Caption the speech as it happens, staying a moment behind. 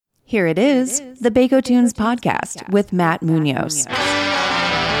Here it is, the Baco Tunes podcast with Matt Munoz.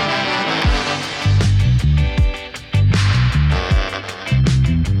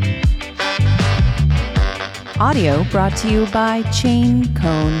 Audio brought to you by Chain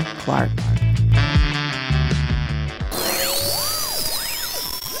Cone Clark.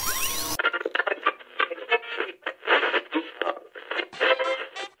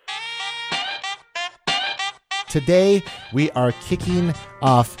 Today, we are kicking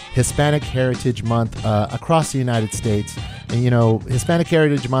off Hispanic Heritage Month across the United States. And, you know, Hispanic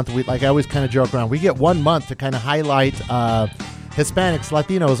Heritage Month, I always kind of joke around, we get 1 month to kind of highlight Hispanics,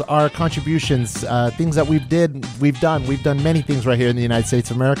 Latinos, our contributions, things that we've done. We've done many things right here in the United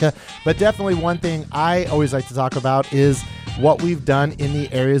States of America. But definitely one thing I always like to talk about is what we've done in the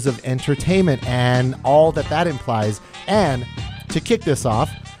areas of entertainment and all that implies. And to kick this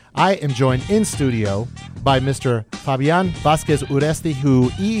off, I am joined in studio by Mr. Fabian Vasquez Euresti, who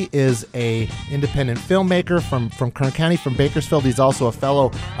he is a independent filmmaker from Kern County, from Bakersfield. He's also a fellow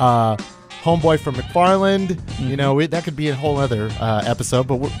homeboy from McFarland. Mm-hmm. You know, that could be a whole other episode,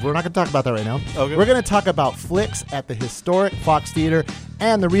 but we're not going to talk about that right now. Okay. We're going to talk about Flix at the historic Fox Theater,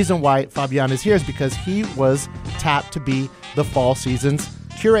 and the reason why Fabian is here is because he was tapped to be the fall season's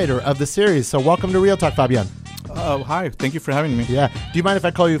curator of the series. So welcome to Real Talk, Fabian. Hi, thank you for having me. Yeah. Do you mind if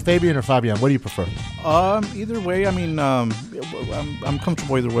I call you Fabian or Fabian? What do you prefer? Either way. I mean, I'm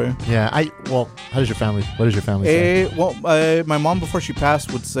comfortable either way. Yeah. What does your family say? My mom before she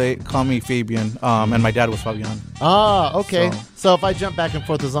passed would call me Fabian, and my dad was Fabian. Ah, okay. So if I jump back and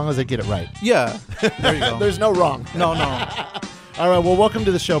forth, as long as I get it right. Yeah. There you go. There's no wrong. No. All right. Well, welcome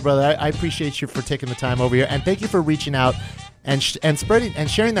to the show, brother. I appreciate you for taking the time over here, and thank you for reaching out and spreading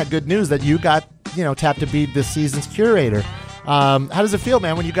and sharing that good news that you got, tapped to be this season's curator. How does it feel,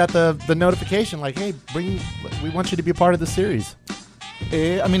 man, when you got the notification like, hey, we want you to be a part of the series?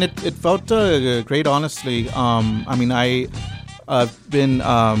 I mean, it felt great, honestly. I've been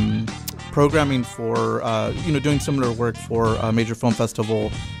programming for, doing similar work for a major film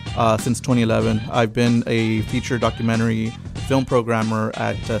festival since 2011. I've been a feature documentary film programmer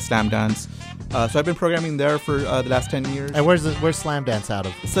at Slam Dance. So I've been programming there for the last 10 years. And where's Slam Dance out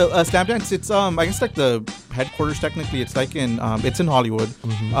of? So Slam Dance, it's I guess like the headquarters technically. It's like in Hollywood,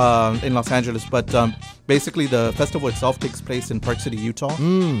 mm-hmm. In Los Angeles. But basically the festival itself takes place in Park City, Utah,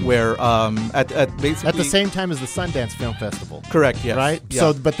 where at the same time as the Sundance Film Festival. Correct. Yes. Right. Yeah.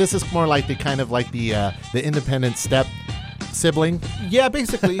 So, but this is more like the independent step sibling. Yeah,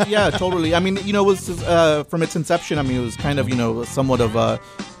 basically. Yeah, totally. I mean, it was from its inception. I mean, it was kind of somewhat of a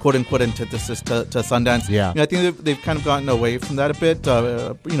quote unquote antithesis to Sundance. Yeah. I think they've kind of gotten away from that a bit.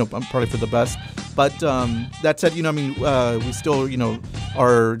 Probably for the best. But that said, we still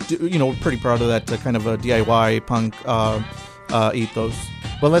are pretty proud of that kind of a DIY punk ethos.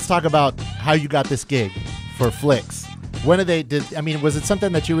 Well, let's talk about how you got this gig for Flix. When was it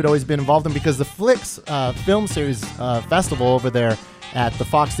something that you had always been involved in? Because the Flix film series festival over there at the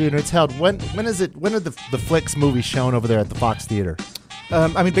Fox Theater, it's held. When are the Flix movies shown over there at the Fox Theater?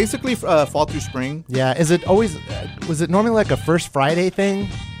 Basically fall through spring. Yeah. Is it always? Was it normally like a first Friday thing?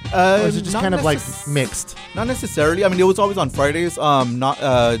 Or is it just kind of like mixed? Not necessarily. I mean, it was always on Fridays.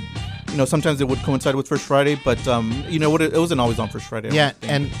 Sometimes it would coincide with First Friday, but it wasn't always on First Friday. Yeah,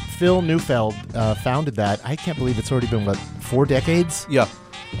 and Phil Neufeld founded that. I can't believe it's already been 4 decades. Yeah,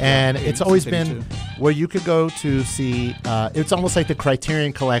 and it's always been where you could go to see. It's almost like the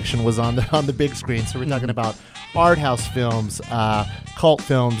Criterion Collection was on the big screen. So we're talking about art house films, cult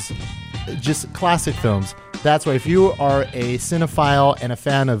films, just classic films. That's why if you are a cinephile and a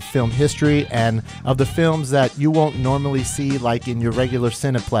fan of film history and of the films that you won't normally see like in your regular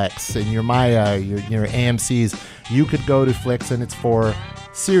Cineplex, in your Maya, your AMCs, you could go to Flix, and it's for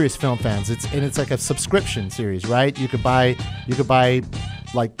serious film fans. It's like a subscription series, right? You could buy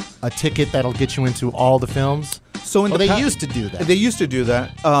like a ticket that'll get you into all the films. So they used to do that. They used to do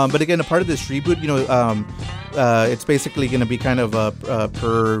that. But again, a part of this reboot, it's basically going to be kind of a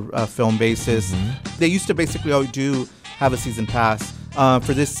per film basis. Mm-hmm. They used to basically have a season pass.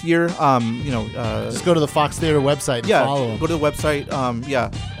 For this year, just go to the Fox Theater website and follow them. Go to the website,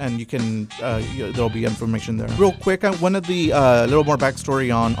 and you can, there'll be information there. Real quick, I wanted the little more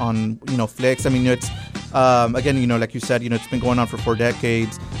backstory on Flix. I mean, it's, again, like you said, it's been going on for 4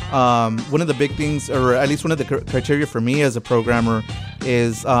 decades. One of the big things, or at least one of the criteria for me as a programmer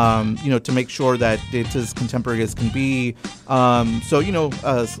is, to make sure that it's as contemporary as can be. Material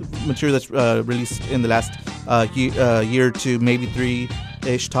that's released in the last year to maybe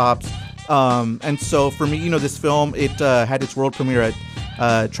 3-ish tops. And so for me, this film, it had its world premiere at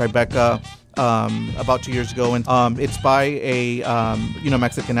Tribeca about 2 years ago, and it's by a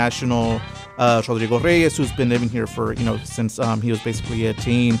Mexican national, Rodrigo Reyes, who's been living here for since he was basically a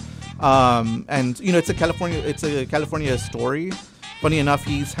teen, and it's a California story. Funny enough,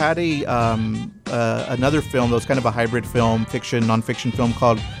 he's had another film that was kind of a hybrid film, non-fiction film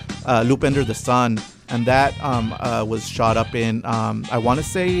called Loop Under the Sun, and that was shot up in I want to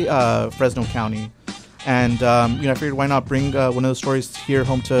say Fresno County. And I figured why not bring one of those stories here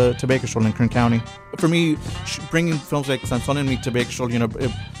home to Bakersfield in Kern County. For me, bringing films like Sansón and Me to Bakersfield,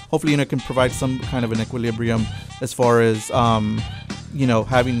 hopefully it can provide some kind of an equilibrium as far as having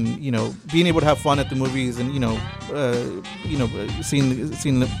being able to have fun at the movies and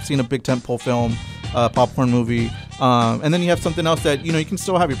seeing a big tentpole film, popcorn movie, and then you have something else that you can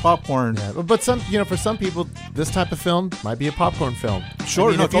still have your popcorn. Yeah, but for some people, this type of film might be a popcorn film.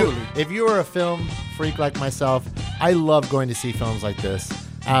 Sure, totally. If you are a film freak like myself, I love going to see films like this.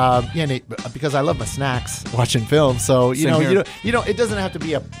 Because I love my snacks watching films, so it doesn't have to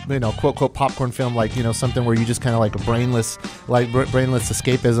be a quote quote popcorn film like something where you just kind of like a brainless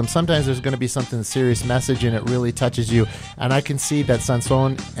escapism. Sometimes there's going to be something serious message and it really touches you, and I can see that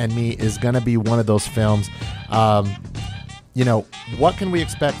Sansón and Me is going to be one of those films. What can we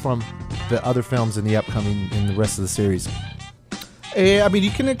expect from the other films in the rest of the series?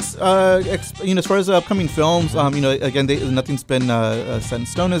 You can, as far as upcoming films, again, nothing's been set in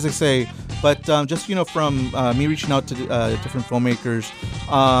stone, as they say. But just from me reaching out to different filmmakers,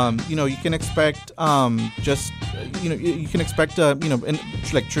 you can expect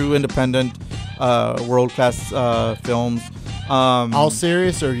like true independent, world-class films. All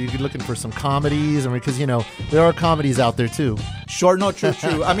serious, or are you looking for some comedies? Because there are comedies out there too. Sure, no, true.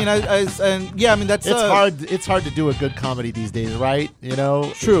 That's it's hard to do a good comedy these days, right?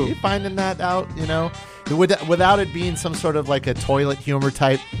 True. You're finding that out, without it being some sort of like a toilet humor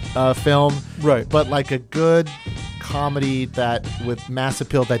type film, right? But like a good comedy that with mass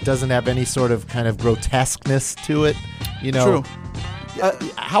appeal that doesn't have any sort of kind of grotesqueness to it, True.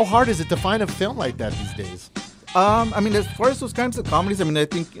 How hard is it to find a film like that these days? As far as those kinds of comedies, I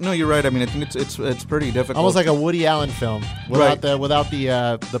think you're right. I think it's pretty difficult. Almost like a Woody Allen film without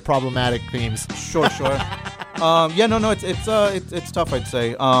the problematic themes. Sure. It's tough, I'd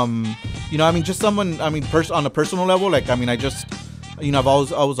say. Just someone. On a personal level, like I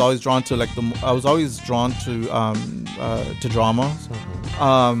was always drawn to drama.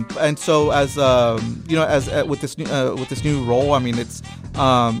 And so as with this new role, it's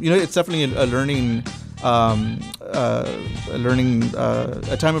it's definitely a learning. A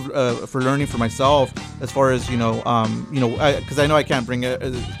time for learning for myself, as far as because I know I can't bring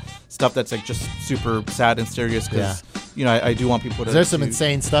stuff that's like just super sad and serious, because I do want people to. There's some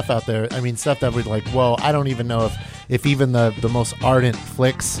insane stuff out there. Stuff that would I don't even know if even the most ardent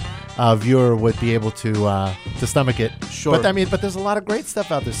Flix viewer would be able to stomach it. Sure. But there's a lot of great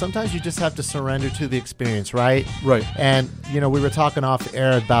stuff out there. Sometimes you just have to surrender to the experience, right? Right. And we were talking off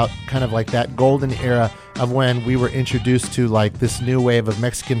air about kind of like that golden era of when we were introduced to like this new wave of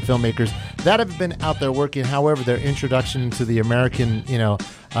Mexican filmmakers that have been out there working. However, their introduction to the American,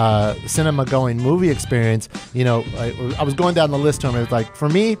 cinema-going movie experience, I was going down the list to them. It was like, for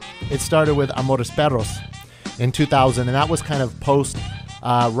me, it started with Amores Perros in 2000, and that was kind of post,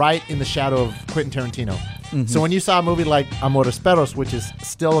 right in the shadow of Quentin Tarantino. Mm-hmm. So when you saw a movie like Amores Perros, which is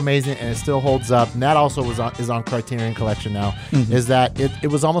still amazing and it still holds up, and that also is on Criterion Collection now, mm-hmm. is that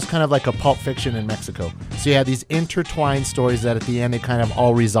it was almost kind of like a Pulp Fiction in Mexico. So you had these intertwined stories that at the end they kind of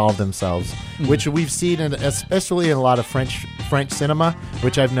all resolve themselves, mm-hmm. which we've seen especially in a lot of French cinema,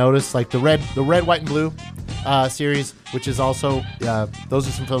 which I've noticed, like the Red, White, and Blue series, which is also those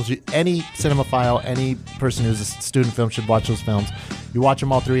are some films any cinemaphile, any person who's a student film should watch those films. You watch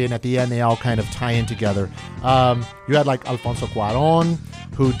them all three, and at the end, they all kind of tie in together. You had like Alfonso Cuarón,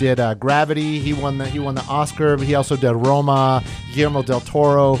 who did Gravity. He won the Oscar, but he also did Roma. Guillermo del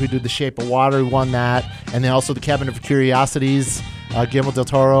Toro, who did The Shape of Water, who won that, and then also The Cabinet of Curiosities. Guillermo del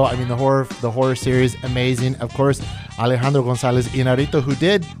Toro, the horror series, amazing. Of course, Alejandro González Iñárritu, who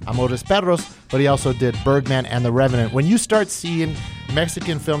did Amores Perros, but he also did Birdman and The Revenant. When you start seeing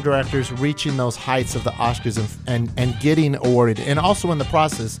Mexican film directors reaching those heights of the Oscars and getting awarded, and also in the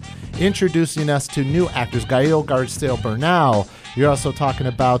process introducing us to new actors, Gael García Bernal. You're also talking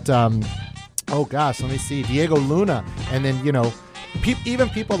about, Diego Luna, and then even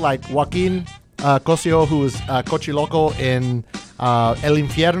people like Joaquin Cosio, who was Cochiloco in El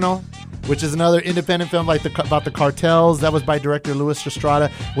Infierno, which is another independent film about the cartels. That was by director Luis Estrada.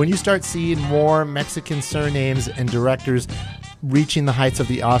 When you start seeing more Mexican surnames and directors reaching the heights of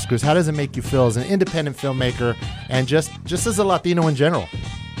the Oscars, how does it make you feel as an independent filmmaker and just as a Latino in general?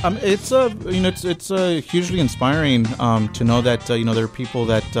 It's hugely inspiring to know that there are people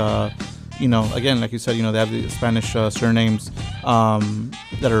that again, like you said, they have the Spanish surnames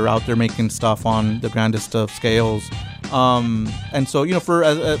that are out there making stuff on the grandest of scales. And so,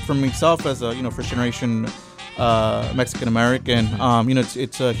 for myself as a first generation Mexican American,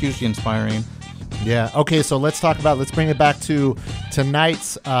 it's hugely inspiring. Yeah. Okay. So let's bring it back to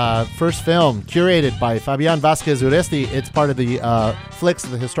tonight's first film, curated by Fabian Vasquez Euresti. It's part of the Flix,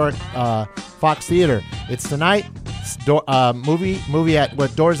 the historic Fox Theater. It's tonight. Movie at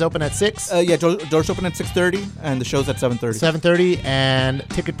what? Doors open at 6? Doors open at 6:30, and the show's at 7:30. 7:30, and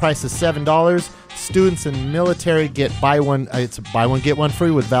ticket price is $7. Students and military get buy one get one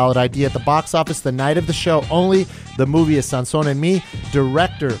free with valid ID at the box office. The night of the show only. The movie is Sansón en mí.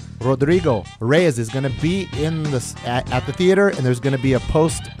 Director Rodrigo Reyes is going to be at the theater, and there's going to be a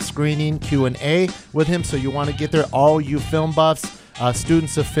post-screening Q&A with him. So you want to get there, all you film buffs.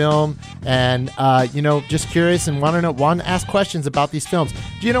 Students of film, and just curious and want to ask questions about these films.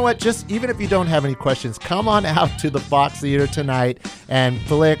 Do you know what? Just even if you don't have any questions, come on out to the Fox Theater tonight and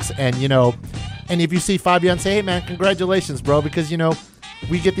Flix, and if you see Fabian, say, hey man, congratulations, bro, because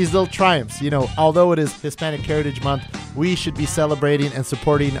we get these little triumphs. Although it is Hispanic Heritage Month, we should be celebrating and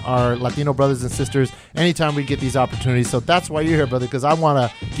supporting our Latino brothers and sisters anytime we get these opportunities. So that's why you're here, brother, because I want to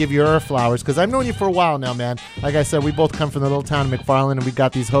give you your flowers, because I've known you for a while now, man. Like I said, we both come from the little town of McFarland, and we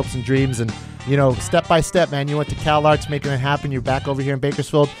got these hopes and dreams. And, step by step, man, you went to Cal Arts, making it happen. You're back over here in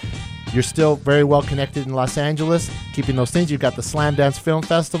Bakersfield. You're still very well connected in Los Angeles, keeping those things. You've got the Slam Dance Film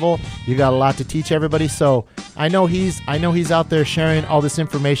Festival. You got a lot to teach everybody. So I know he's out there sharing all this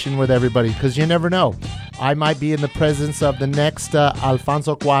information with everybody, because you never know. I might be in the presence of the next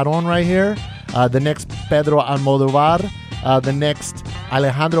Alfonso Cuarón right here, the next Pedro Almodóvar, the next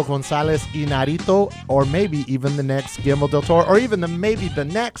Alejandro González Inarritu, or maybe even the next Guillermo del Toro, or even maybe the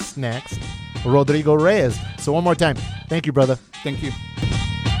next Rodrigo Reyes. So one more time, thank you, brother. Thank you.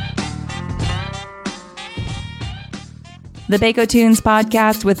 The Baco Tunes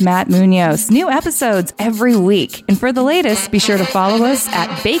podcast with Matt Munoz. New episodes every week. And for the latest, be sure to follow us at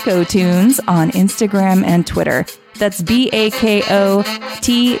Baco Tunes on Instagram and Twitter. That's BAKOTUNES.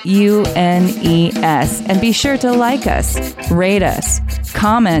 And be sure to like us, rate us,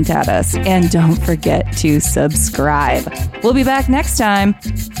 comment at us, and don't forget to subscribe. We'll be back next time.